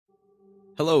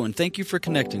Hello, and thank you for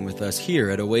connecting with us here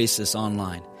at Oasis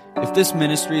Online. If this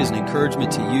ministry is an encouragement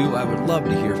to you, I would love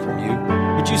to hear from you.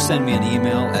 Would you send me an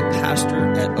email at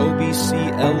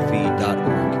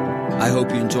pastor@obclv.org? I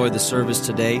hope you enjoyed the service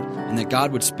today and that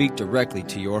God would speak directly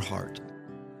to your heart.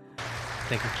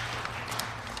 Thank you.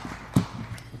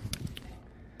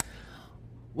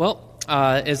 Well,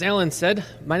 as Alan said,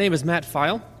 my name is Matt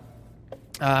File.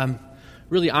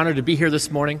 Really honored to be here this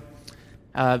morning.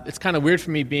 It's kind of weird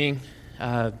for me being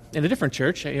in a different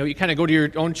church. You kind of go to your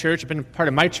own church. I've been part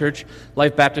of my church,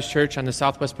 Life Baptist Church, on the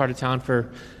southwest part of town for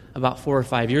about 4 or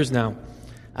 5 years now.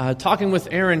 Talking with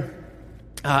Aaron,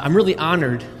 I'm really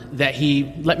honored that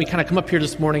he let me kind of come up here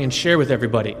this morning and share with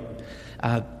everybody.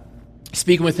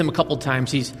 Speaking with him a couple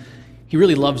times, he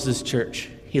really loves this church.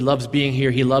 He loves being here.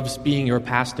 He loves being your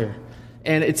pastor.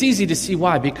 And it's easy to see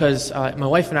why, because my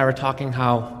wife and I were talking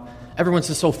how everyone's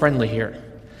just so friendly here.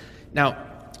 Now,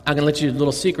 I'm going to let you a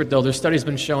little secret, though. There's studies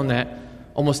been shown that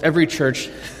almost every church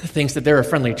thinks that they're a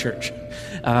friendly church.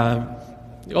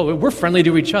 We're friendly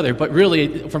to each other, but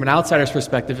really, from an outsider's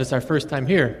perspective, it's our first time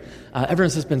here.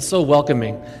 Everyone's just been so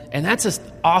welcoming. And that's just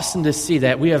awesome to see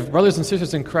that we have brothers and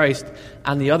sisters in Christ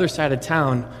on the other side of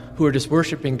town who are just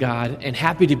worshiping God and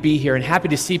happy to be here and happy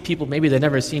to see people maybe they've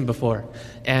never seen before.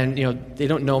 And, they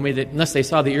don't know me. Unless they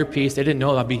saw the earpiece, they didn't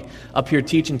know I'll be up here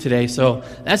teaching today. So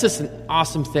that's just an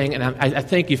awesome thing, and I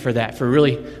thank you for that, for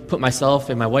really putting myself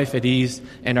and my wife at ease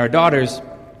and our daughters.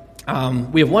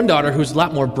 We have one daughter who's a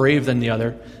lot more brave than the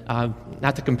other.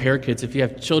 Not to compare kids. If you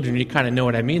have children, you kind of know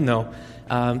what I mean, though.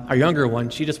 Our younger one,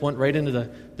 she just went right into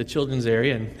the children's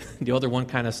area, and the other one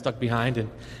kind of stuck behind.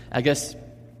 And I guess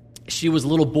she was a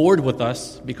little bored with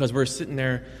us because we're sitting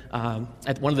there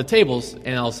at one of the tables,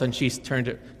 and all of a sudden she turned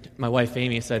to my wife,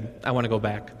 Amy, and said, "I want to go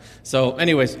back." So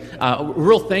anyways, we're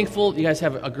real thankful. You guys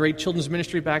have a great children's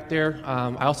ministry back there.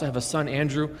 I also have a son,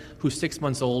 Andrew, who's 6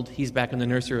 months old. He's back in the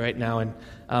nursery right now, and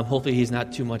hopefully he's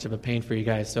not too much of a pain for you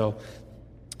guys. So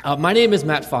my name is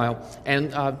Matt File,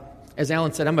 and as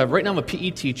Alan said, right now I'm a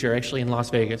PE teacher actually in Las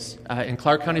Vegas, in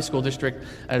Clark County School District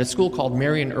at a school called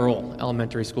Marion Earl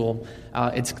Elementary School.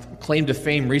 It's claimed to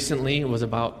fame recently. It was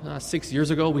about 6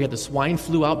 years ago. We had the swine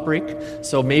flu outbreak,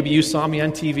 so maybe you saw me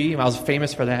on TV. I was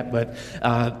famous for that, but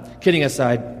kidding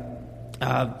aside,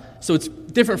 so it's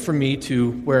different for me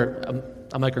to wear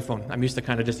a microphone. I'm used to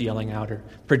kind of just yelling out or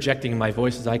projecting my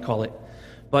voice, as I call it.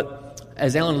 But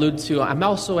as Alan alluded to, I'm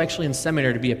also actually in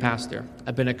seminary to be a pastor.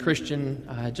 I've been a Christian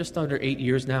just under 8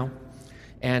 years now,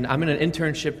 and I'm in an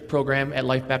internship program at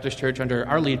Life Baptist Church under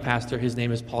our lead pastor. His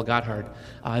name is Paul Gotthard.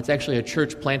 It's actually a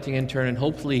church planting intern, and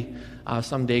hopefully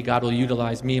someday God will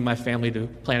utilize me and my family to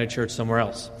plant a church somewhere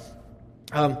else.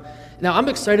 Now, I'm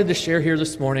excited to share here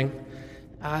this morning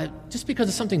just because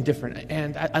it's something different,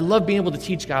 and I love being able to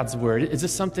teach God's Word. It's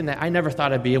just something that I never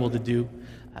thought I'd be able to do.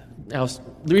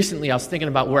 Recently, I was thinking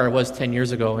about where I was 10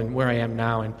 years ago and where I am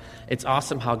now, and it's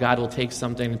awesome how God will take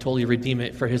something and totally redeem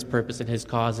it for His purpose and His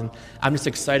cause, and I'm just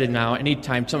excited now.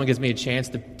 Anytime someone gives me a chance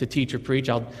to teach or preach,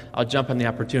 I'll jump on the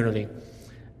opportunity.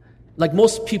 Like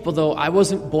most people, though, I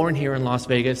wasn't born here in Las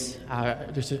Vegas.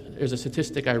 There's a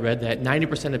statistic I read that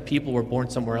 90% of people were born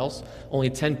somewhere else. Only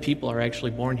 10 people are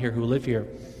actually born here who live here.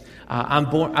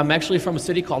 I'm actually from a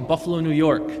city called Buffalo, New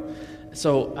York.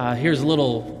 So here's a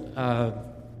little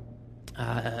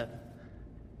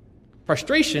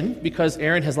frustration because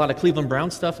Aaron has a lot of Cleveland Brown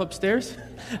stuff upstairs.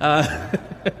 But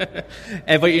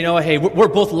hey, we're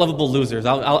both lovable losers.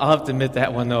 I'll have to admit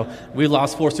that one, though. We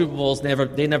lost 4 Super Bowls.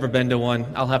 They never been to one.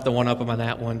 I'll have to one-up them on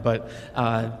that one. But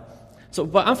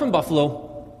I'm from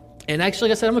Buffalo, and actually,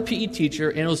 like I said, I'm a PE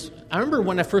teacher. And I remember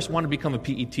when I first wanted to become a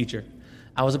PE teacher.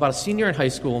 I was about a senior in high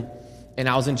school, and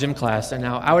I was in gym class. And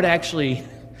now I would actually,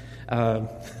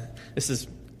 this is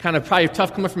kind of probably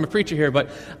tough coming from a preacher here, but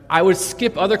I would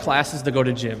skip other classes to go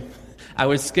to gym. I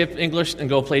would skip English and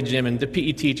go play gym, and the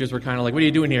PE teachers were kind of like, "What are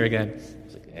you doing here again?" I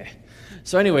was like, eh.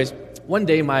 So anyways, one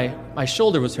day my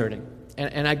shoulder was hurting,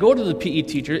 and I go to the PE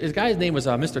teacher. His guy's name was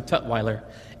Mr. Tutwiler,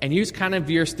 and he was kind of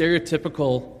your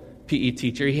stereotypical PE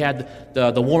teacher. He had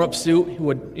the warm-up suit.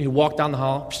 He walk down the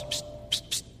hall. Psst, psst, psst,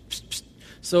 psst, psst, psst.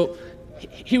 So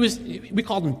we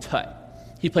called him Tut.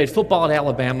 He played football at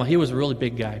Alabama. He was a really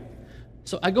big guy.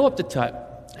 So I go up to Tut.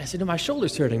 I said, "My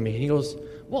shoulder's hurting me." And he goes,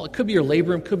 "Well, it could be your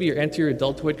labrum, it could be your anterior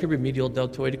deltoid, it could be your medial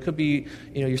deltoid, it could be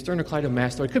your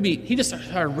sternocleidomastoid, it could be." He just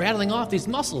started rattling off these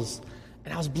muscles,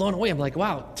 and I was blown away. I'm like,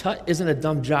 wow, Tut isn't a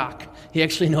dumb jock. He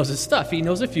actually knows his stuff. He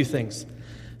knows a few things.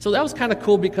 So that was kind of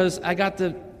cool because I got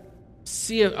to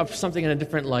see something in a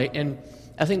different light, and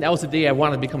I think that was the day I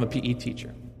wanted to become a PE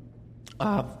teacher.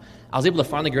 I was able to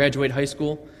finally graduate high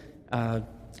school, and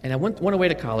I went away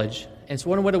to college. And so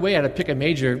when I went away, I had to pick a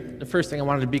major. The first thing I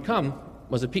wanted to become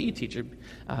was a PE teacher,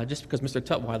 just because Mr.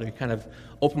 Tutwiler kind of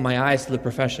opened my eyes to the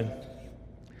profession.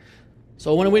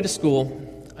 So I went away to school,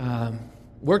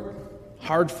 worked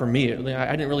hard for me.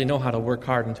 I didn't really know how to work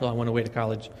hard until I went away to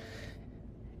college.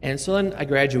 And so then I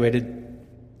graduated,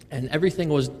 and everything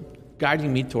was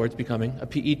guiding me towards becoming a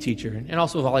PE teacher and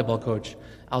also a volleyball coach.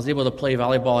 I was able to play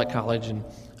volleyball at college, and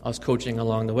I was coaching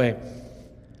along the way.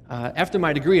 After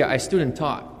my degree, I student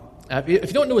taught. If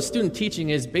you don't know what student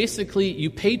teaching is, basically you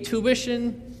pay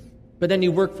tuition, but then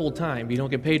you work full-time. You don't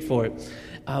get paid for it.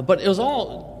 But it was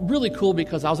all really cool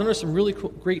because I was under some really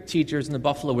great teachers in the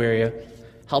Buffalo area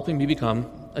helping me become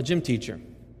a gym teacher.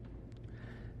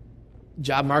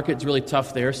 Job market's really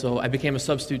tough there, so I became a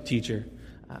substitute teacher,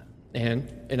 and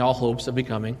in all hopes of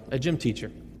becoming a gym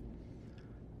teacher.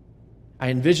 I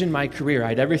envisioned my career. I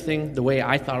had everything the way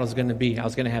I thought it was going to be. I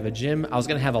was going to have a gym. I was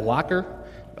going to have a locker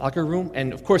room,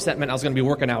 and of course that meant I was going to be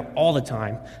working out all the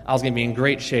time. I was going to be in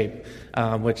great shape,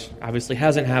 which obviously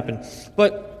hasn't happened.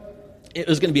 But it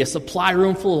was going to be a supply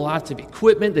room full of lots of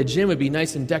equipment. The gym would be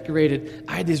nice and decorated.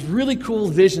 I had these really cool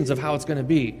visions of how it's going to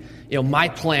be. My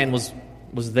plan was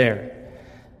there.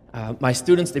 My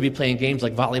students, they'd be playing games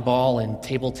like volleyball and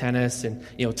table tennis and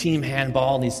team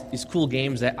handball and these cool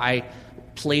games that I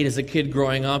played as a kid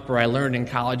growing up or I learned in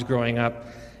college growing up.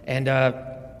 And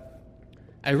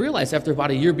I realized after about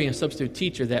a year being a substitute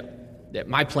teacher that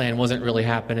my plan wasn't really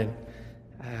happening.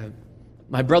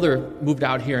 My brother moved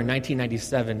out here in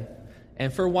 1997,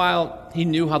 and for a while he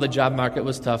knew how the job market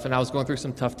was tough, and I was going through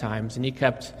some tough times, and he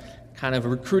kept kind of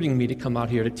recruiting me to come out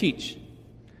here to teach.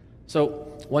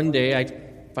 So one day I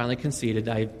finally conceded.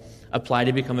 I applied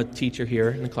to become a teacher here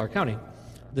in Clark County.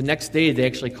 The next day they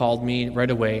actually called me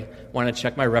right away, wanted to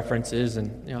check my references,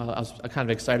 and I was kind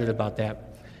of excited about that.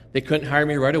 They couldn't hire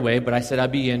me right away, but I said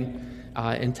I'd be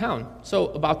in town. So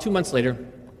about 2 months later,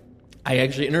 I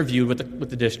actually interviewed with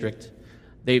the district.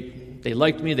 They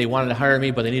liked me, they wanted to hire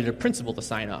me, but they needed a principal to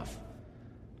sign off.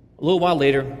 A little while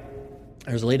later,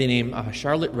 there was a lady named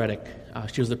Charlotte Reddick.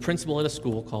 She was the principal at a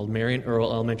school called Marion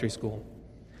Earl Elementary School.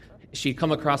 She'd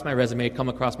come across my resume, come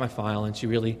across my file, and she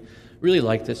really, really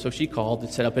liked it, so she called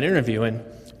to set up an interview. And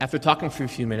after talking for a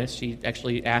few minutes, she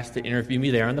actually asked to interview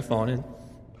me there on the phone, and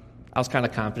I was kind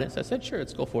of confident, so I said, sure,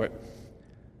 let's go for it.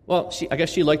 Well, I guess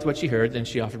she liked what she heard, and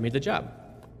she offered me the job.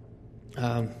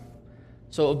 I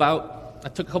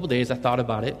took a couple days, I thought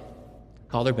about it,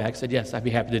 called her back, said, yes, I'd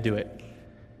be happy to do it.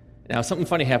 Now, something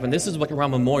funny happened. This is like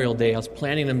around Memorial Day. I was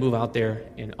planning to move out there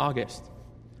in August.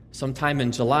 Sometime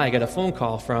in July, I got a phone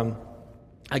call from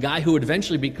a guy who would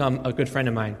eventually become a good friend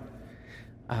of mine.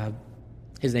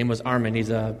 His name was Armin.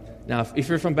 Now, if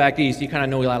you're from back east, you kind of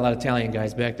know a lot of Italian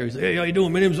guys back there. He's like, hey, how you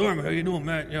doing? My name's Armin. How you doing,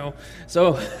 Matt?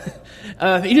 So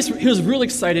he was really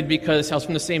excited because I was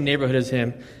from the same neighborhood as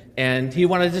him, and he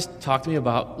wanted to just talk to me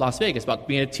about Las Vegas, about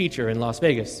being a teacher in Las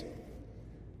Vegas.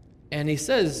 And he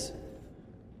says,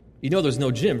 there's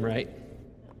no gym, right?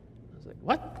 I was like,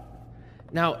 what?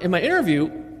 Now, in my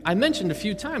interview, I mentioned a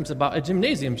few times about a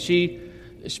gymnasium.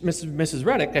 Mrs.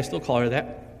 Reddick, I still call her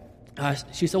that,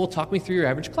 she said, well, talk me through your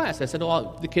average class. I said,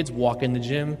 well, the kids walk in the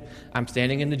gym. I'm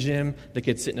standing in the gym. The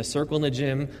kids sit in a circle in the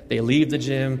gym. They leave the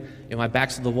gym. My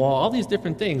back's to the wall, all these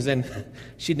different things. And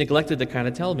she neglected to kind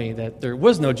of tell me that there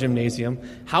was no gymnasium.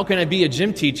 How can I be a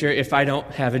gym teacher if I don't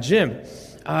have a gym?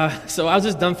 So I was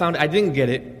just dumbfounded. I didn't get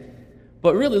it.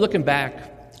 But really looking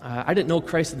back, I didn't know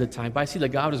Christ at the time, but I see that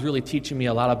God was really teaching me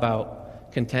a lot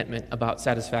about contentment, about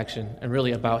satisfaction, and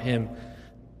really about Him.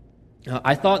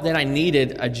 I thought that I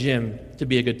needed a gym to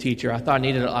be a good teacher. I thought I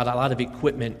needed a lot of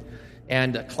equipment,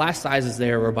 and class sizes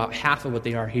there were about half of what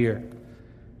they are here.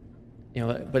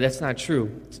 But that's not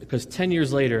true, because 10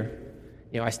 years later,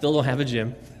 I still don't have a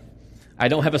gym. I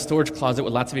don't have a storage closet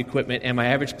with lots of equipment, and my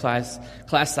average class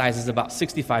size is about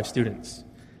 65 students.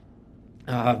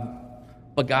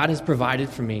 But God has provided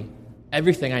for me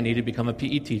everything I need to become a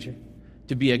PE teacher,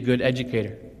 to be a good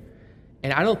educator.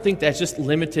 And I don't think that's just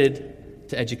limited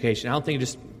to education. I don't think you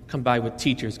just come by with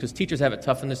teachers, because teachers have it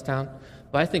tough in this town.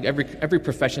 But I think every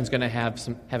profession is going to have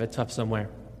it tough somewhere.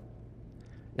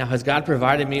 Now, has God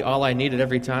provided me all I needed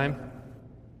every time?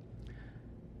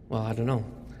 Well, I don't know.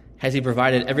 Has He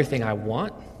provided everything I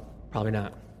want? Probably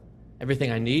not. Everything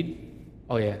I need?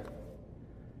 Oh, yeah.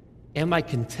 Am I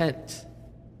content?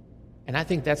 And I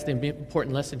think that's the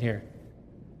important lesson here.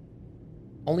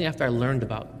 Only after I learned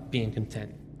about being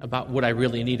content, about what I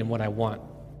really need and what I want.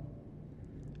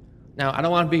 Now, I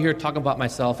don't want to be here talking about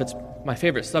myself. It's my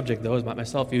favorite subject, though, is about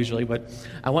myself usually, but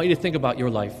I want you to think about your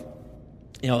life.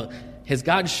 Has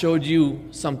God showed you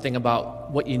something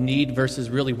about what you need versus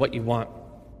really what you want?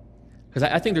 Because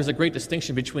I think there's a great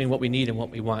distinction between what we need and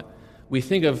what we want. We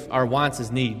think of our wants as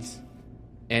needs,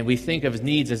 and we think of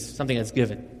needs as something that's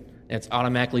given, and it's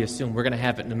automatically assumed we're going to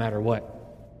have it no matter what.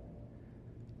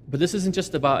 But this isn't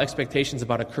just about expectations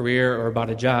about a career or about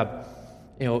a job.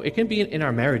 It can be in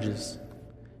our marriages.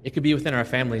 It could be within our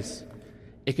families.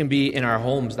 It can be in our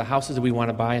homes, the houses that we want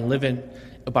to buy and live in,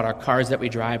 about our cars that we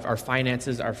drive, our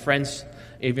finances, our friends,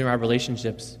 even our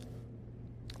relationships.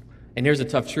 And here's the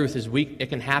tough truth, is it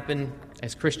can happen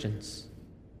as Christians.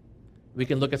 We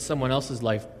can look at someone else's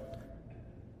life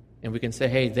and we can say,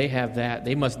 hey, they have that,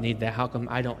 they must need that, how come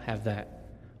I don't have that?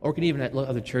 Or we can even look at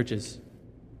other churches,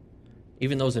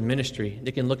 even those in ministry.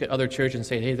 They can look at other churches and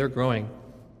say, hey, they're growing.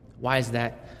 Why is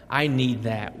that? I need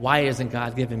that. Why isn't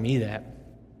God giving me that?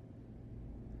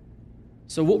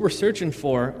 So what we're searching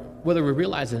for, whether we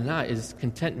realize it or not, is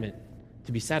contentment,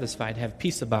 to be satisfied, have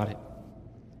peace about it.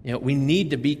 We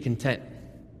need to be content.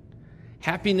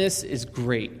 Happiness is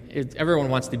great. Everyone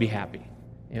wants to be happy.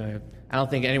 I don't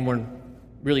think anyone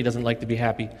really doesn't like to be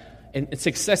happy. And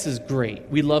success is great.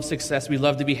 We love success. We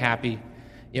love to be happy.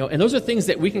 And those are things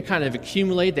that we can kind of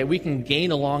accumulate, that we can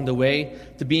gain along the way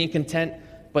to being content,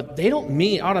 but they don't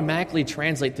automatically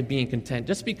translate to being content.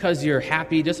 Just because you're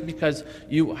happy, just because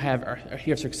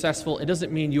you're successful, it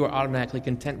doesn't mean you are automatically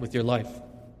content with your life.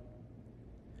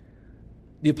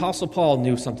 The Apostle Paul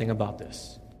knew something about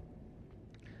this.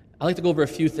 I'd like to go over a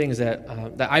few things that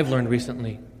I've learned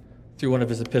recently through one of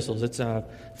his epistles. It's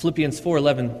Philippians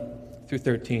 4:11 through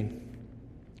 13.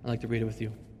 I'd like to read it with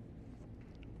you.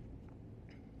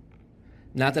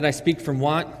 Not that I speak from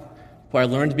want, for I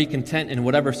learned to be content in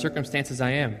whatever circumstances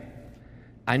I am.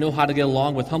 I know how to get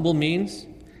along with humble means,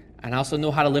 and I also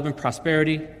know how to live in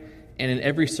prosperity, and in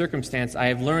every circumstance I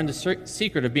have learned the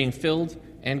secret of being filled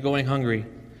and going hungry,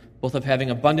 both of having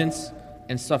abundance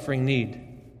and suffering need.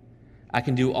 I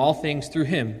can do all things through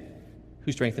him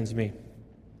who strengthens me.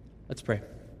 Let's pray.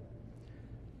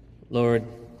 Lord,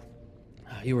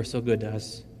 you are so good to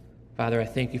us. Father, I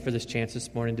thank you for this chance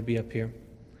this morning to be up here.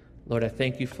 Lord, I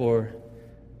thank you for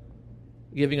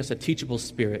giving us a teachable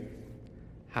spirit,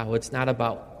 how it's not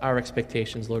about our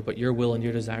expectations, Lord, but your will and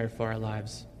your desire for our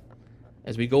lives.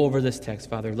 As we go over this text,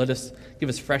 Father, give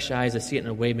us fresh eyes to see it in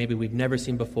a way maybe we've never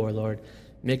seen before, Lord.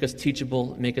 Make us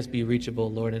teachable, make us be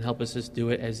reachable, Lord, and help us just do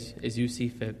it as you see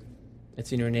fit.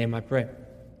 It's in your name I pray.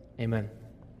 Amen.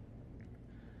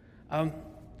 When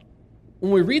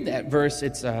we read that verse,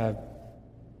 it's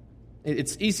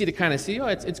easy to kind of see,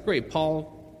 it's great.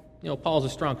 Paul's a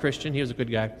strong Christian. He was a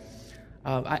good guy.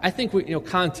 I think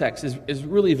context is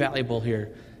really valuable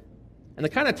here. And the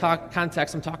kind of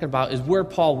context I'm talking about is where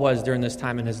Paul was during this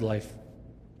time in his life.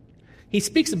 He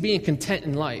speaks of being content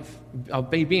in life, of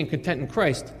being content in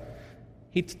Christ.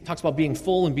 He talks about being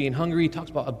full and being hungry. He talks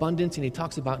about abundance, and he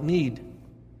talks about need.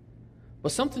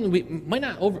 But something we might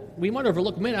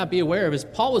overlook, may not be aware of, is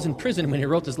Paul was in prison when he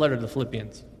wrote this letter to the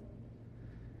Philippians.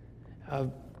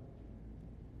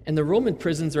 And the Roman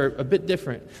prisons are a bit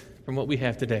different from what we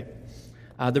have today.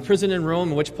 The prison in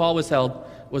Rome in which Paul was held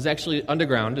was actually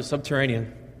underground,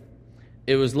 subterranean.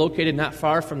 It was located not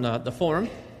far from the Forum,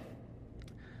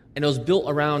 and it was built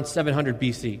around 700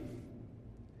 BC.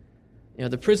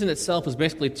 The prison itself was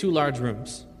basically two large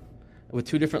rooms with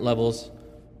two different levels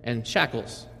and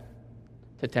shackles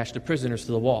to attach the prisoners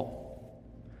to the wall.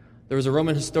 There was a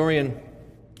Roman historian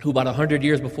who, about 100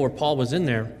 years before Paul was in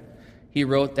there, he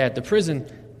wrote that the prison,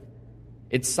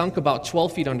 it sunk about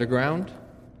 12 feet underground,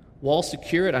 walls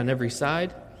secure it on every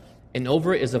side, and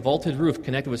over it is a vaulted roof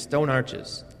connected with stone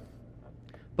arches.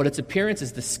 But its appearance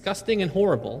is disgusting and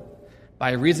horrible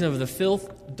by reason of the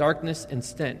filth, darkness, and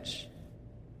stench.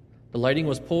 The lighting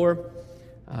was poor,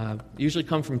 usually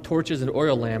come from torches and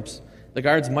oil lamps. The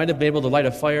guards might have been able to light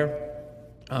a fire,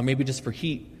 maybe just for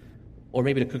heat, or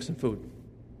maybe to cook some food.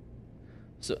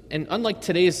 And unlike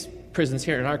today's prisons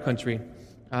here in our country,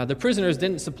 the prisoners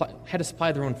had to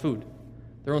supply their own food,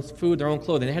 their own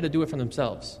clothing. They had to do it for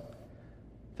themselves.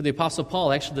 For the Apostle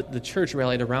Paul, actually, the church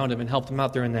rallied around him and helped him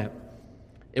out during that.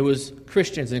 It was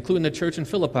Christians, including the church in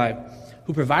Philippi,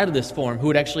 who provided this for him, who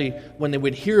would actually, when they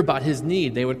would hear about his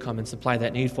need, they would come and supply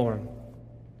that need for him.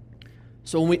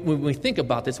 So when we think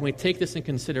about this, when we take this in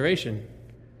consideration,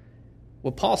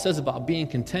 what Paul says about being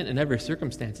content in every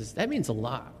circumstances, that means a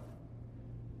lot.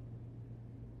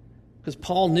 Because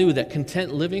Paul knew that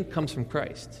content living comes from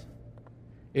Christ.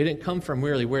 It didn't come from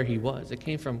really where he was. It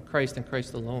came from Christ and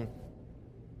Christ alone.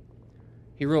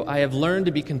 He wrote, I have learned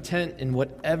to be content in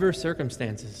whatever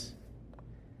circumstances.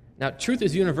 Now, truth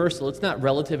is universal. It's not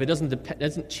relative. It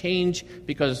doesn't change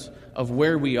because of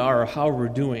where we are or how we're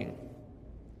doing.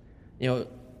 And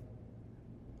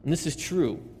this is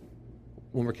true.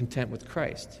 when we're content with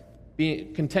Christ.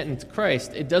 Being content in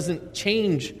Christ, it doesn't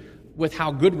change with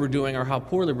how good we're doing or how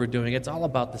poorly we're doing. It's all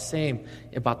about the same,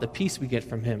 about the peace we get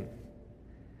from Him.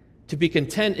 To be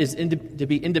content is to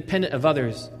be independent of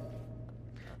others,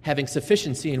 having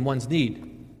sufficiency in one's need.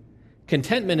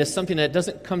 Contentment is something that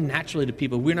doesn't come naturally to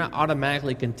people. We're not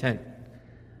automatically content.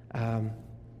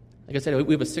 Like I said,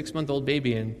 we have a 6-month-old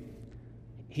baby, and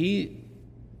he,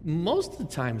 most of the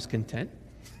time, is content.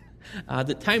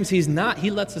 The times he's not,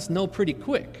 he lets us know pretty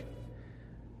quick.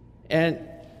 And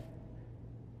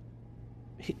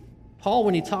Paul,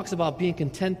 when he talks about being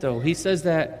content, though, he says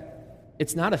that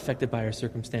it's not affected by our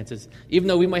circumstances. Even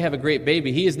though we might have a great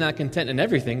baby, he is not content in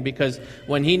everything, because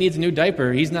when he needs a new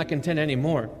diaper, he's not content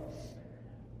anymore.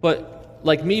 But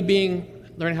like me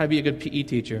learning how to be a good PE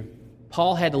teacher,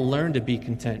 Paul had to learn to be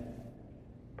content.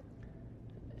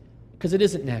 Because it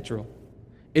isn't natural.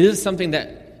 It is something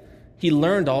that he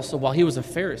learned also while he was a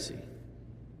Pharisee.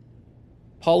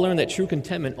 Paul learned that true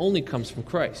contentment only comes from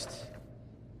Christ.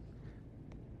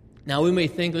 Now, we may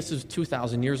think this is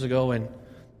 2,000 years ago, and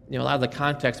a lot of the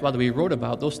context, whether we wrote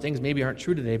about, those things maybe aren't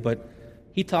true today, but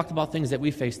he talked about things that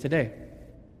we face today.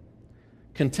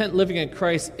 Content living in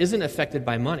Christ isn't affected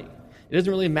by money. It doesn't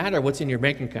really matter what's in your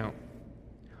bank account.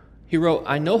 He wrote,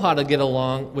 I know how to get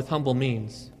along with humble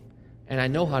means, and I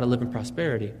know how to live in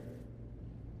prosperity.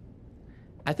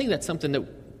 I think that's something that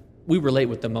we relate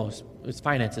with the most, is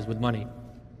finances, with money.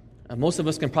 Most of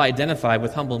us can probably identify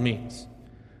with humble means.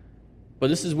 But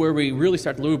this is where we really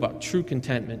start to learn about true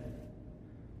contentment.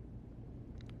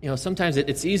 Sometimes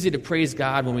it's easy to praise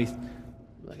God when we,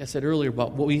 like I said earlier,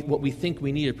 about what we think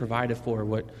we need to provide it for,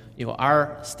 what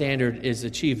our standard is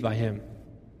achieved by Him.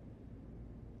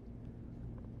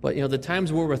 But the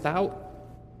times we're without,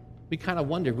 we kind of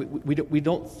wonder. We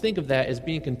don't think of that as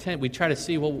being content. We try to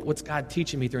see, well, what's God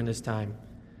teaching me during this time?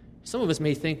 Some of us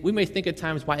may think at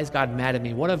times, why is God mad at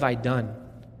me? What have I done?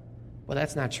 Well,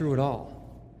 that's not true at all.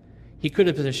 He could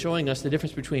have been showing us the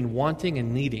difference between wanting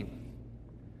and needing,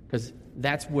 because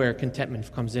that's where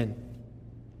contentment comes in.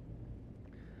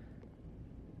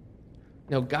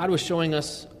 Now, God was showing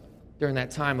us during that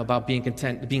time about being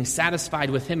content, being satisfied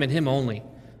with Him and Him only.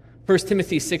 1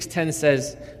 Timothy 6:10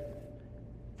 says,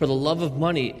 for the love of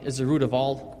money is the root of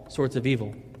all sorts of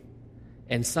evil,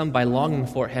 and some by longing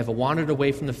for it have wandered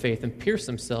away from the faith and pierced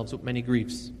themselves with many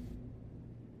griefs.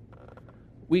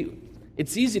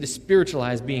 It's easy to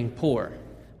spiritualize being poor.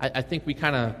 I think we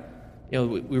kind of,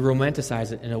 we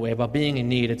romanticize it in a way about being in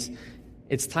need.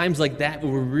 It's times like that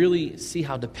where we really see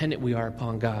how dependent we are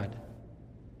upon God.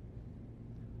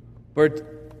 But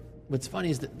what's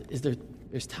funny is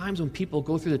there's times when people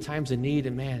go through the times of need,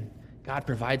 and man, God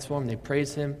provides for them, they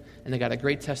praise Him, and they got a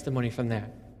great testimony from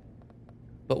that.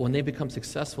 But when they become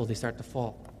successful, they start to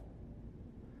fall.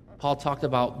 Paul talked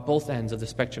about both ends of the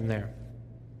spectrum there.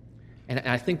 And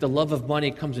I think the love of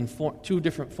money comes in two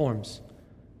different forms.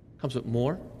 It comes with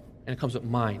more, and it comes with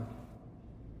mine.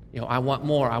 I want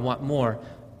more.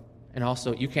 And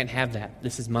also, you can't have that.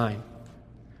 This is mine.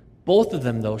 Both of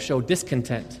them, though, show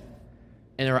discontent.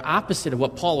 And they're opposite of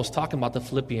what Paul was talking about the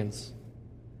Philippians.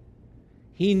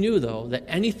 He knew, though, that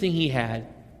anything he had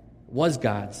was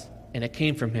God's, and it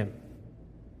came from Him.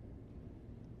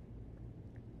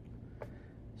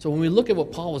 So when we look at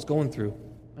what Paul was going through,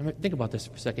 think about this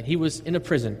for a second. He was in a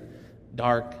prison,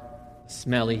 dark,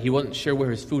 smelly. He wasn't sure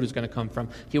where his food was going to come from.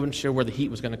 He wasn't sure where the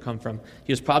heat was going to come from.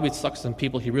 He was probably stuck with some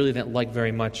people he really didn't like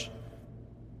very much.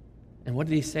 And what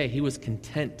did he say? He was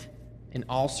content in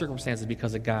all circumstances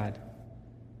because of God.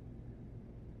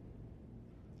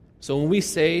 So when we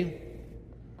say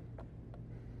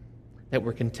that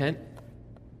we're content,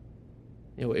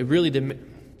 it really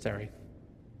sorry,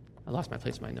 I lost my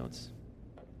place in my notes.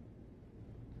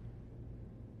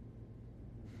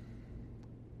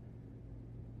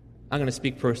 I'm going to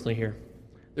speak personally here.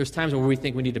 There's times where we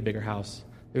think we need a bigger house.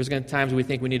 There's going to be times where we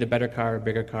think we need a better car, a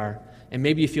bigger car. And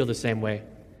maybe you feel the same way.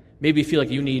 Maybe you feel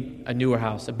like you need a newer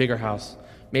house, a bigger house.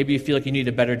 Maybe you feel like you need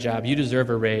a better job. You deserve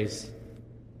a raise.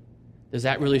 Does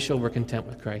that really show we're content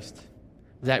with Christ?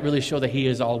 Does that really show that He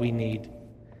is all we need?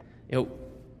 When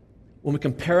we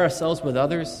compare ourselves with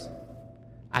others,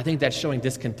 I think that's showing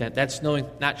discontent. That's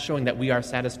not showing that we are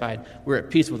satisfied. We're at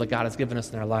peace with what God has given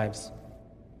us in our lives.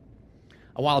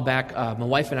 A while back, my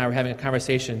wife and I were having a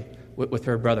conversation with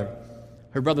her brother.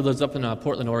 Her brother lives up in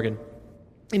Portland, Oregon,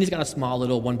 and he's got a small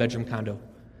little one-bedroom condo.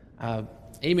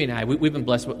 Amy and I, we've been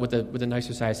blessed with a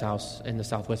nicer size house in the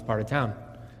southwest part of town.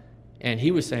 And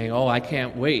he was saying, I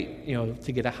can't wait,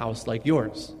 to get a house like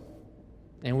yours.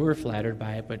 And we were flattered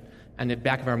by it, but in the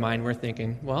back of our mind, we're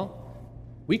thinking, well,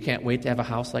 we can't wait to have a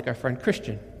house like our friend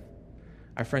Christian.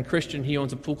 Our friend Christian, he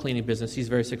owns a pool cleaning business. He's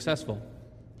very successful.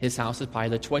 His house is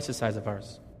probably twice the size of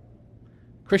ours.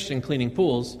 Christian cleaning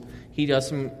pools, he does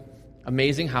some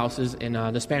amazing houses in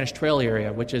the Spanish Trail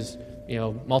area, which is,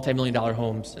 multi-million-dollar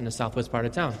homes in the southwest part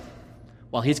of town.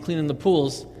 While he's cleaning the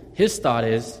pools, his thought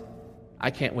is,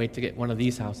 I can't wait to get one of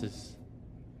these houses.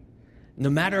 No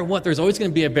matter what, there's always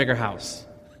going to be a bigger house.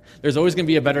 There's always going to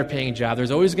be a better paying job.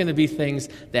 There's always going to be things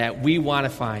that we want to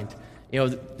find.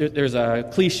 There's a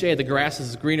cliche, the grass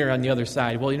is greener on the other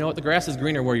side. Well, you know what? The grass is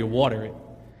greener where you water it.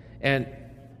 And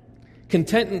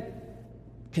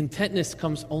contentness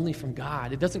comes only from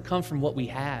God. It doesn't come from what we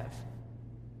have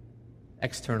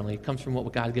externally. It comes from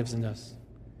what God gives in us.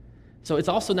 So it's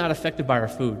also not affected by our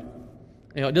food.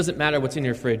 It doesn't matter what's in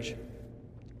your fridge.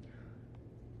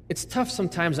 It's tough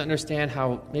sometimes to understand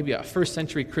how maybe a first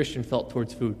century Christian felt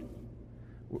towards food.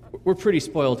 We're pretty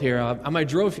spoiled here. On my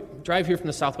drive here from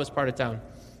the southwest part of town,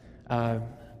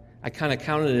 I kind of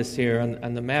counted this here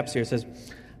on the maps here. It says,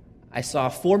 I saw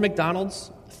 4 McDonald's,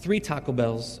 3 Taco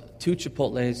Bells, 2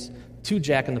 Chipotles, 2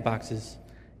 Jack in the Boxes.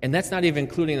 And that's not even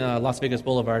including Las Vegas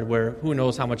Boulevard, where who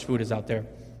knows how much food is out there.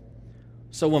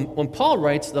 So when Paul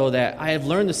writes, though, that I have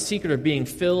learned the secret of being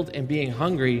filled and being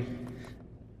hungry,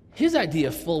 his idea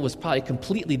of full was probably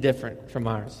completely different from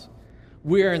ours.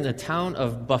 We are in the town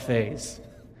of buffets.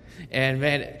 And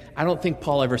man, I don't think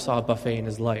Paul ever saw a buffet in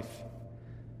his life.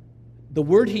 The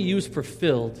word he used for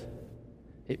filled,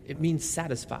 it means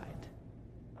satisfied,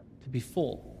 to be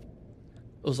full.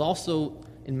 It was also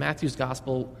in Matthew's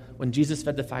gospel when Jesus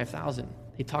fed the 5,000.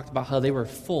 He talked about how they were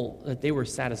full, that they were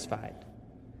satisfied.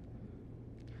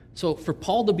 So for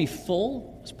Paul to be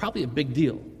full was probably a big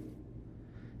deal.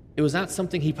 It was not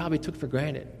something he probably took for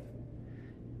granted.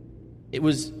 It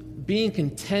was being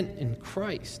content in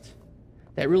Christ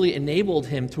that really enabled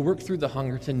him to work through the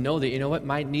hunger, to know that,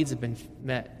 my needs have been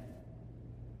met.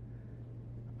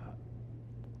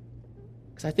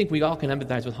 Because I think we all can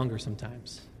empathize with hunger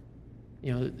sometimes.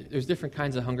 There's different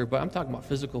kinds of hunger, but I'm talking about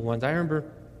physical ones. I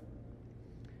remember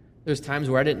there's times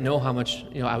where I didn't know how much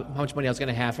money I was going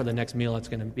to have for the next meal I was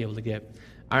going to be able to get.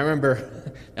 I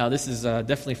remember, now this is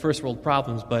definitely first world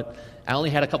problems, but I only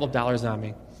had a couple of dollars on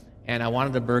me, and I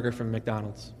wanted a burger from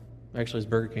McDonald's. Actually, it was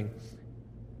Burger King.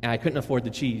 And I couldn't afford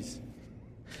the cheese.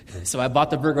 So I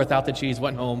bought the burger without the cheese,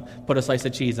 went home, put a slice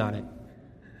of cheese on it.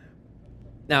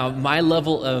 Now, my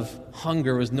level of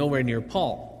hunger was nowhere near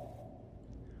Paul.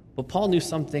 But Paul knew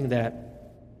something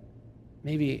that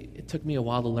maybe it took me a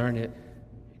while to learn it.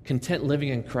 Content living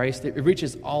in Christ, it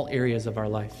reaches all areas of our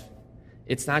life.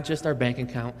 It's not just our bank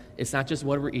account. It's not just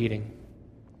what we're eating.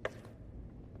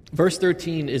 Verse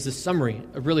 13 is a summary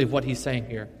of really of what he's saying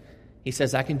here. He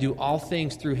says, I can do all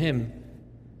things through him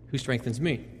who strengthens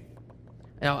me.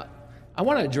 Now, I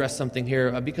want to address something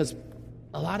here because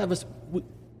a lot of us,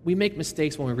 we make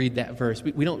mistakes when we read that verse.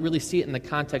 We don't really see it in the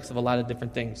context of a lot of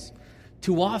different things.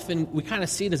 Too often, we kind of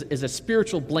see it as a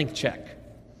spiritual blank check.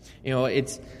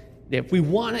 It's if we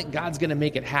want it, God's going to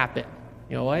make it happen.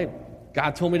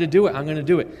 God told me to do it, I'm going to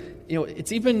do it.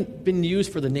 It's even been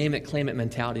used for the name it, claim it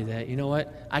mentality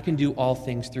that, I can do all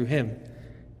things through him.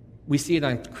 We see it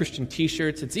on Christian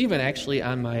t-shirts. It's even actually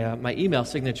on my email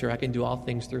signature, I can do all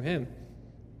things through him.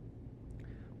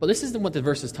 But this isn't what the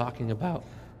verse is talking about.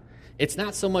 It's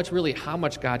not so much really how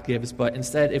much God gives, but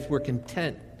instead if we're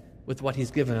content with what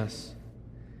he's given us.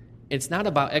 It's not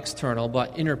about external,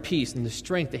 but inner peace and the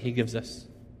strength that he gives us.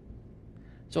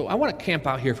 So I want to camp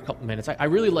out here for a couple minutes. I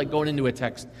really like going into a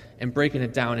text and breaking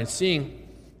it down and seeing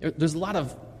there's a lot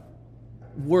of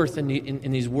worth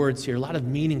in these words here, a lot of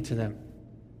meaning to them.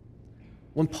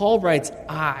 When Paul writes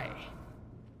I,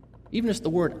 even just the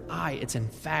word I, it's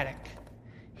emphatic.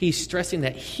 He's stressing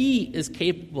that he is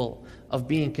capable of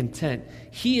being content.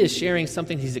 He is sharing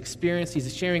something he's experienced.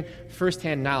 He's sharing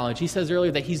firsthand knowledge. He says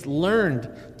earlier that he's learned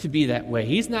to be that way.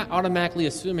 He's not automatically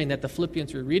assuming that the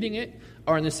Philippians who are reading it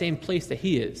are in the same place that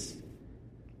he is.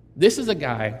 This is a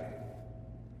guy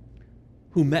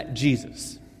who met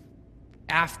Jesus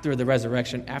after the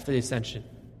resurrection, after the ascension.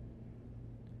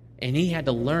 And he had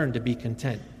to learn to be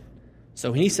content.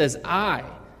 So when he says I,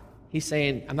 he's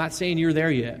saying, I'm not saying you're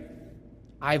there yet.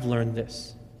 I've learned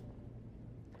this.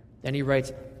 Then he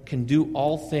writes, can do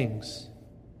all things.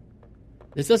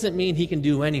 This doesn't mean he can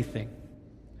do anything.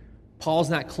 Paul's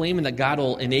not claiming that God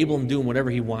will enable him doing whatever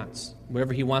he wants.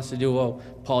 Whatever he wants to do, oh,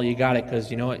 Paul, you got it,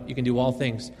 because you know what? You can do all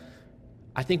things.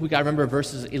 I think we got to remember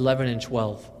verses 11 and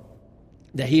 12.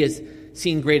 That he has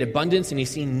seen great abundance and he's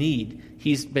seen need.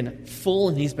 He's been full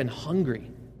and he's been hungry.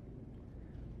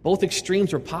 Both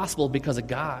extremes were possible because of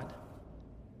God.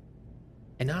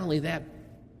 And not only that,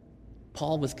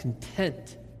 Paul was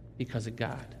content because of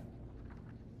God.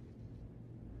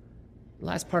 The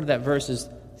last part of that verse is,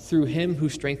 through him who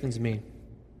strengthens me.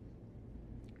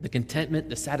 The contentment,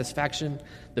 the satisfaction,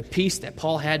 the peace that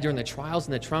Paul had during the trials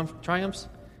and the triumphs,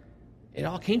 it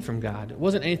all came from God. It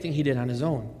wasn't anything he did on his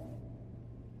own.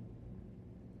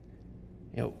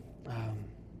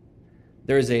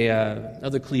 There's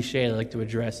another cliche I like to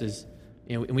address is,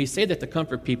 and we say that to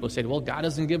comfort people, say, well, God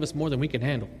doesn't give us more than we can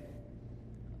handle.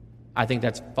 I think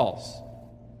that's false.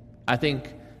 I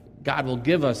think God will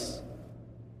give us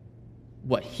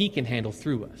what he can handle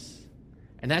through us.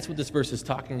 And that's what this verse is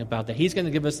talking about, that he's going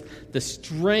to give us the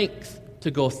strength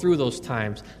to go through those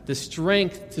times, the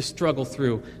strength to struggle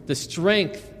through, the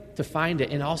strength to find it,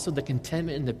 and also the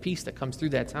contentment and the peace that comes through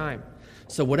that time.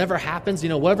 So whatever happens,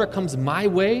 whatever comes my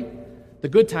way, the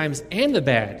good times and the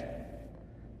bad,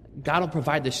 God will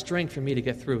provide the strength for me to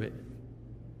get through it.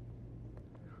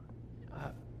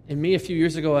 And me, a few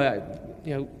years ago,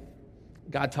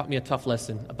 God taught me a tough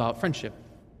lesson about friendship,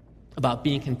 about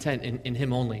being content in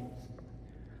him only.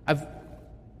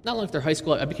 Not long after high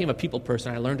school, I became a people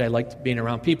person. I learned I liked being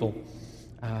around people.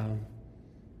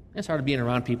 I started being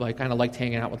around people. I kind of liked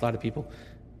hanging out with a lot of people.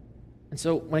 And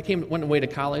so when I went away to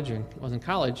college, and I was in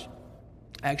college,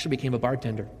 I actually became a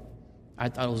bartender. I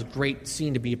thought it was a great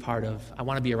scene to be a part of. I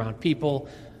want to be around people,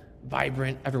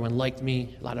 vibrant, everyone liked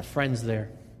me, a lot of friends there.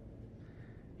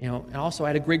 And also I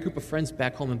had a great group of friends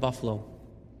back home in Buffalo.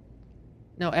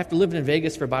 Now, after living in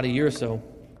Vegas for about a year or so,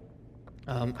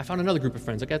 I found another group of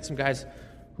friends. I got some guys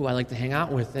who I like to hang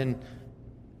out with, and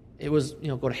it was,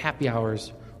 go to happy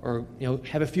hours or,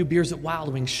 have a few beers at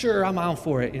Wild Wings. Sure, I'm out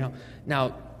for it,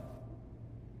 Now,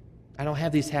 I don't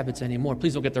have these habits anymore.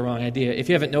 Please don't get the wrong idea. If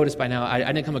you haven't noticed by now, I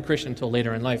didn't become a Christian until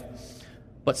later in life.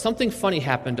 But something funny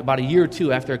happened about a year or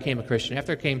two after I became a Christian,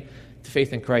 after I came to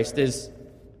faith in Christ, is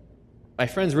my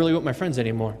friends really weren't my friends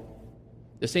anymore.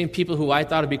 The same people who I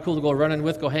thought would be cool to go running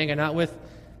with, go hanging out with,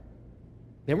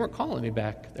 they weren't calling me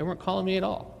back. They weren't calling me at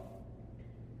all.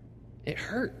 It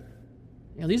hurt.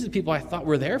 These are the people I thought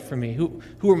were there for me, who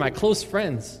were my close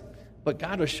friends. But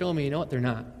God was showing me, they're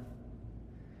not.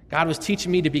 God was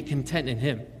teaching me to be content in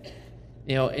him.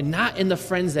 And not in the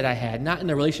friends that I had, not in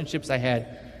the relationships I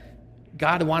had.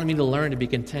 God wanted me to learn to be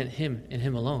content him and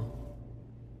him alone.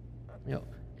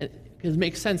 It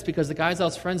makes sense because the guys I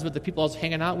was friends with, the people I was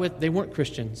hanging out with, they weren't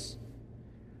Christians.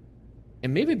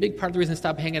 And maybe a big part of the reason they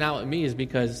stopped hanging out with me is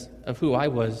because of who I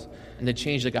was and the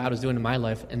change that God was doing in my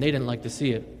life, and they didn't like to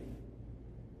see it.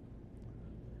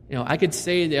 I could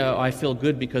say I feel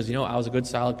good because, I was a good,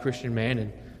 solid Christian man,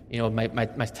 and,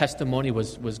 my testimony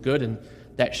was good, and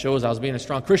that shows I was being a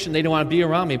strong Christian. They didn't want to be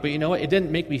around me, but you know what? It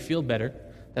didn't make me feel better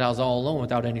that I was all alone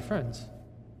without any friends.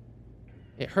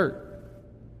 It hurt.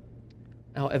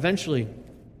 Now, eventually,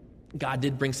 God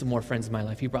did bring some more friends in my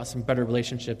life. He brought some better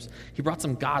relationships. He brought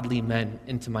some godly men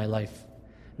into my life.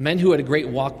 Men who had a great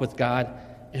walk with God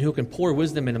and who can pour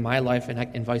wisdom into my life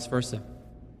and vice versa.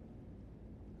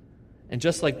 And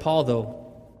just like Paul,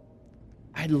 though,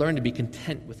 I had to learn to be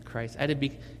content with Christ. I had to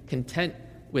be content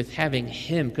with having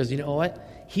him because you know what?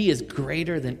 He is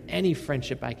greater than any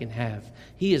friendship I can have.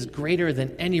 He is greater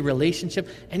than any relationship,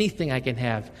 anything I can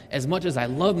have. As much as I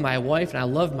love my wife and I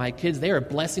love my kids, they are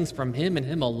blessings from him and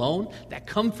him alone that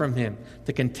come from him.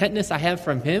 The contentness I have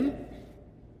from him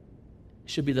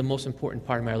should be the most important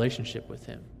part of my relationship with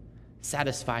him.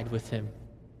 Satisfied with him.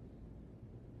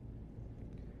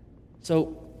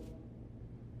 So,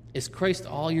 is Christ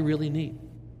all you really need?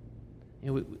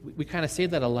 We kind of say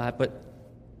that a lot, but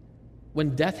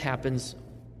when death happens,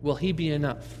 will he be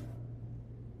enough?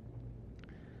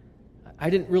 I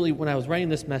didn't really, when I was writing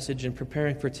this message and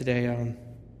preparing for today,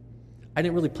 I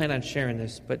didn't really plan on sharing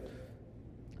this, but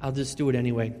I'll just do it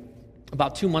anyway.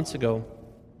 About 2 months ago,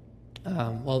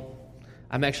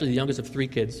 I'm actually the youngest of 3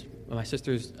 kids. My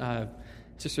sister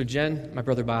Jen, my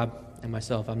brother Bob, and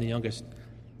myself. I'm the youngest.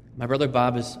 My brother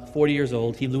Bob is 40 years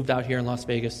old. He moved out here in Las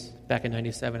Vegas back in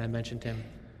 97. I mentioned him.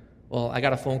 Well, I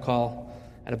got a phone call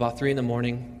at about 3 in the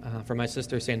morning from my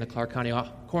sister saying the Clark County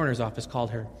Coroner's Office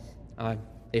called her.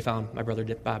 They found my brother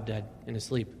Bob dead in his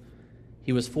sleep.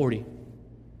 He was 40.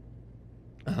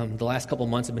 The last couple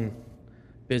months have been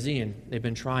busy, and they've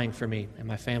been trying for me and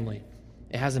my family.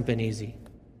 It hasn't been easy.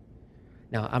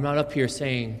 Now, I'm not up here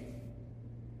saying,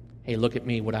 hey, look at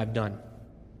me, what I've done.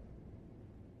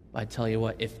 But I tell you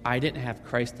what, if I didn't have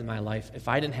Christ in my life, if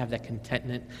I didn't have that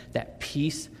contentment, that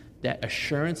peace, that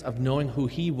assurance of knowing who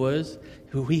he was,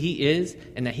 who he is,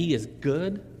 and that he is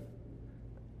good,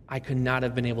 I could not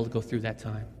have been able to go through that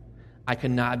time. I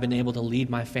could not have been able to lead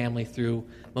my family through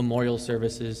memorial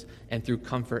services and through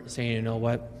comfort, saying, you know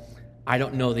what, I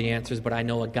don't know the answers, but I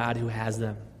know a God who has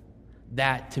them.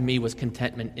 That, to me, was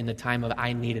contentment in the time of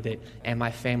I needed it and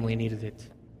my family needed it.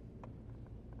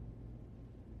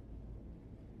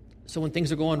 So when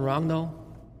things are going wrong, though,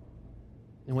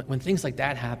 and when things like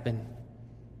that happen,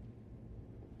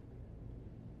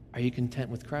 are you content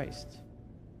with Christ?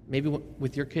 Maybe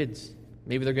with your kids.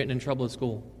 Maybe they're getting in trouble at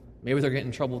school. Maybe they're getting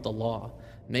in trouble with the law.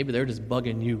 Maybe they're just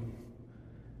bugging you.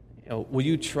 Will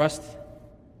you trust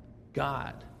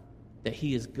God that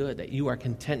He is good, that you are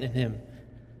content in Him?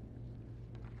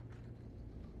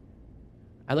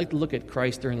 I like to look at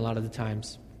Christ during a lot of the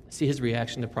times, see His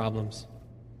reaction to problems,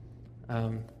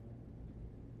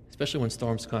 especially when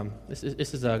storms come. This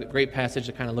is a great passage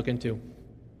to kind of look into.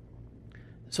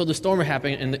 So the storm are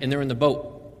happening, and they're in the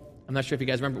boat. I'm not sure if you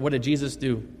guys remember. What did Jesus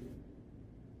do?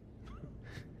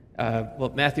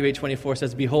 Matthew 8:24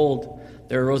 says, "Behold,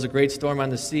 there arose a great storm on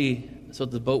the sea, so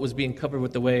the boat was being covered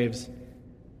with the waves,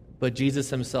 but Jesus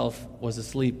Himself was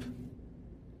asleep."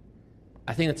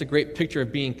 I think that's a great picture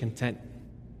of being content.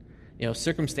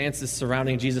 Circumstances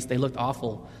surrounding Jesus, they looked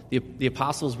awful. The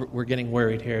apostles were getting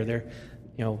worried here.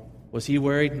 Was He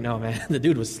worried? No, man. The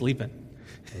dude was sleeping.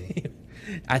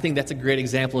 I think that's a great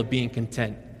example of being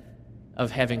content,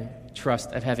 of having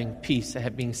trust, of having peace,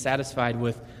 of being satisfied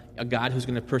with a God who's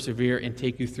going to persevere and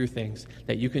take you through things,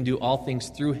 that you can do all things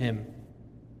through Him.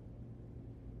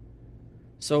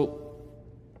 So,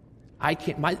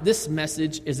 this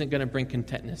message isn't going to bring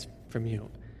contentness from you.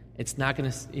 It's not going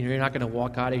to. You're not going to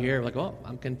walk out of here like, "Oh,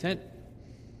 I'm content."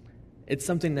 It's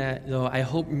something that, though, I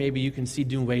hope maybe you can see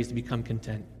new ways to become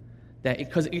content.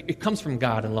 Because it comes from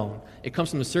God alone. It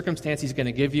comes from the circumstance He's going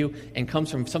to give you, and comes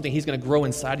from something He's going to grow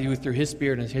inside of you through His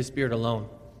Spirit and His Spirit alone.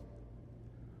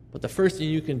 But the first thing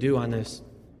you can do on this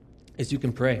is you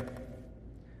can pray.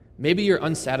 Maybe you're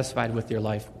unsatisfied with your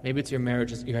life. Maybe it's your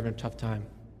marriage, you're having a tough time.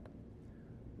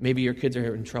 Maybe your kids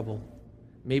are in trouble.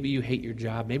 Maybe you hate your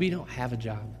job. Maybe you don't have a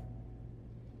job.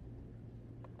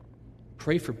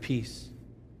 Pray for peace.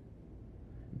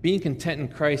 Being content in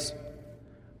Christ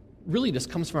really just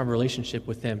comes from our relationship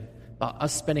with Him, about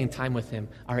us spending time with Him,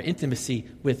 our intimacy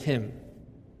with Him.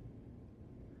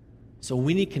 So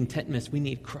we need contentment. We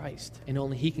need Christ, and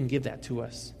only He can give that to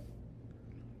us.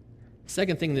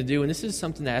 Second thing to do, and this is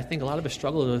something that I think a lot of us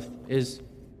struggle with, is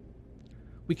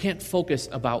we can't focus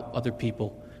about other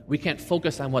people. We can't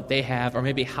focus on what they have or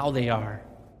maybe how they are.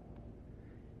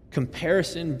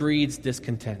 Comparison breeds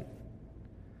discontent.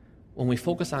 When we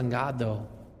focus on God, though,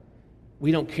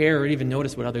 we don't care or even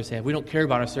notice what others have. We don't care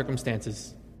about our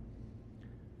circumstances.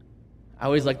 I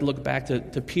always like to look back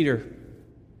to Peter.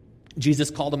 Jesus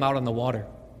called him out on the water.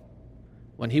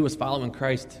 When he was following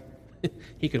Christ,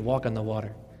 he could walk on the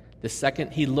water. The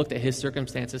second he looked at his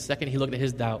circumstances, the second he looked at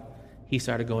his doubt, he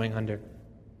started going under.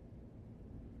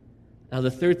 Now, the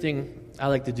third thing I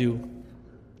like to do,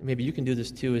 maybe you can do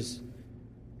this too, is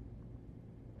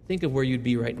think of where you'd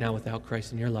be right now without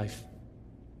Christ in your life.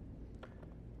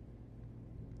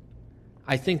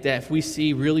 I think that if we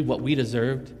see really what we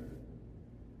deserved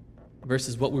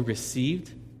versus what we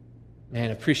received,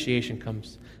 man, appreciation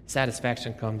comes,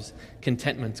 satisfaction comes,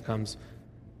 contentment comes.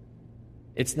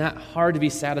 It's not hard to be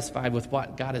satisfied with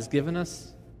what God has given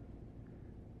us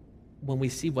when we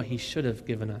see what He should have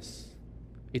given us,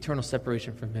 eternal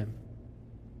separation from Him.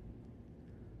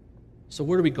 So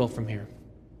where do we go from here?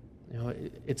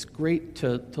 It's great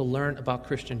to learn about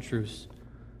Christian truths,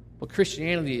 but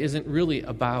Christianity isn't really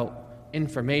about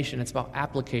information, it's about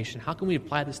application. How can we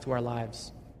apply this to our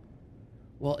lives?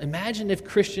 Well, imagine if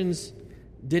Christians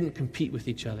didn't compete with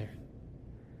each other.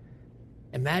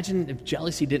 Imagine if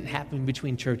jealousy didn't happen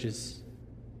between churches.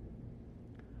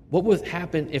 What would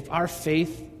happen if our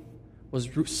faith was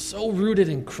so rooted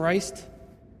in Christ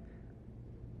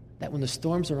that when the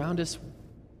storms around us,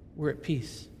 we're at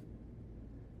peace?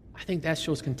 I think that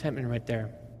shows contentment right there.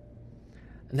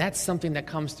 And that's something that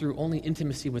comes through only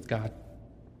intimacy with God.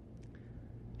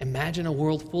 Imagine a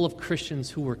world full of Christians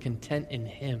who were content in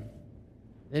Him.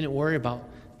 They didn't worry about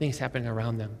things happening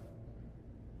around them.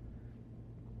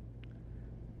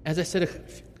 As I said,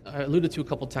 I alluded to a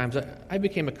couple times, I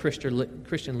became a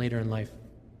Christian later in life.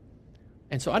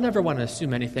 And so I never want to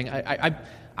assume anything.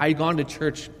 I'd gone to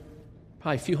church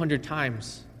probably a few hundred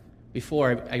times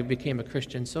before I became a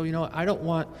Christian. So, I don't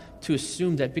want to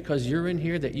assume that because you're in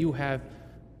here that you have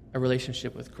a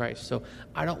relationship with Christ. So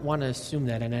I don't want to assume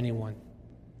that in anyone.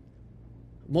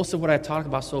 Most of what I talked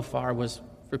about so far was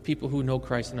for people who know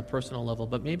Christ on a personal level,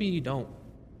 but maybe you don't.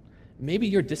 Maybe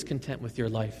you're discontent with your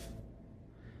life.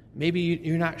 Maybe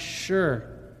you're not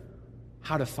sure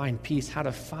how to find peace, how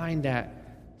to find that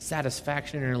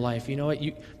satisfaction in your life. You know what?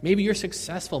 Maybe you're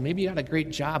successful. Maybe you got a great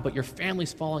job, but your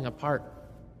family's falling apart.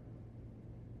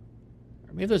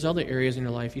 Or maybe there's other areas in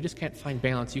your life you just can't find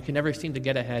balance. You can never seem to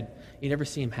get ahead. You never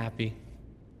seem happy.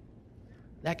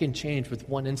 That can change with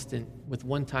one instant, with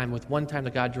one time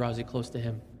that God draws you close to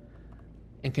Him.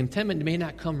 And contentment may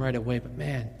not come right away, but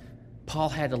man, Paul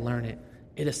had to learn it.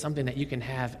 It is something that you can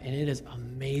have, and it is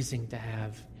amazing to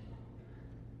have.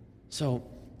 So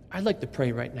I'd like to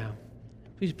pray right now.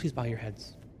 Please bow your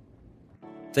heads.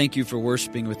 Thank you for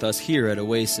worshiping with us here at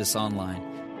Oasis Online.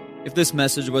 If this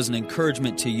message was an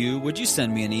encouragement to you, would you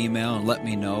send me an email and let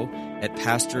me know at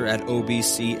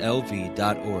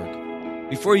pastor@obclv.org.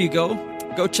 Before you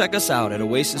go check us out at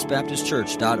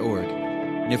oasisbaptistchurch.org.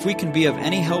 And if we can be of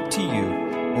any help to you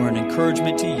or an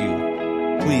encouragement to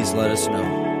you, please let us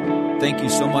know. Thank you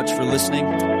so much for listening,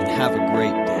 and have a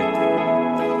great day.